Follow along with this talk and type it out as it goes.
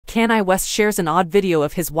Kanye West shares an odd video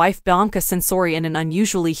of his wife Bianca Censori in an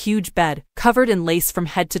unusually huge bed, covered in lace from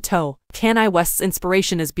head to toe. Kanye West's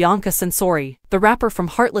inspiration is Bianca Censori. The rapper from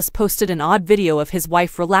Heartless posted an odd video of his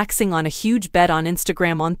wife relaxing on a huge bed on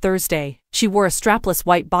Instagram on Thursday. She wore a strapless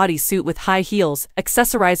white bodysuit with high heels,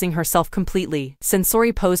 accessorizing herself completely.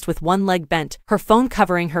 Censori posed with one leg bent, her phone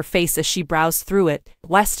covering her face as she browsed through it.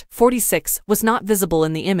 West, 46, was not visible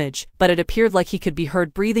in the image, but it appeared like he could be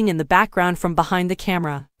heard breathing in the background from behind the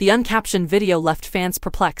camera. The uncaptioned video left fans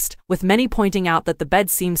perplexed, with many pointing out that the bed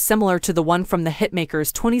seems similar to the one from the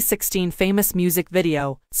hitmaker's 2016 famous music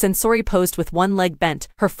video. Censori posed with one leg bent,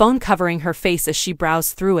 her phone covering her face as she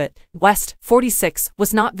browsed through it. West, 46,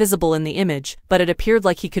 was not visible in the image, but it appeared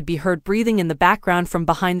like he could be heard breathing in the background from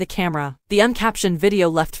behind the camera. The uncaptioned video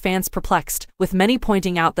left fans perplexed, with many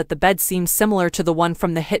pointing out that the bed seems similar to the one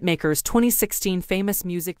from the hitmaker's 2016 famous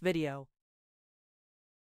music video.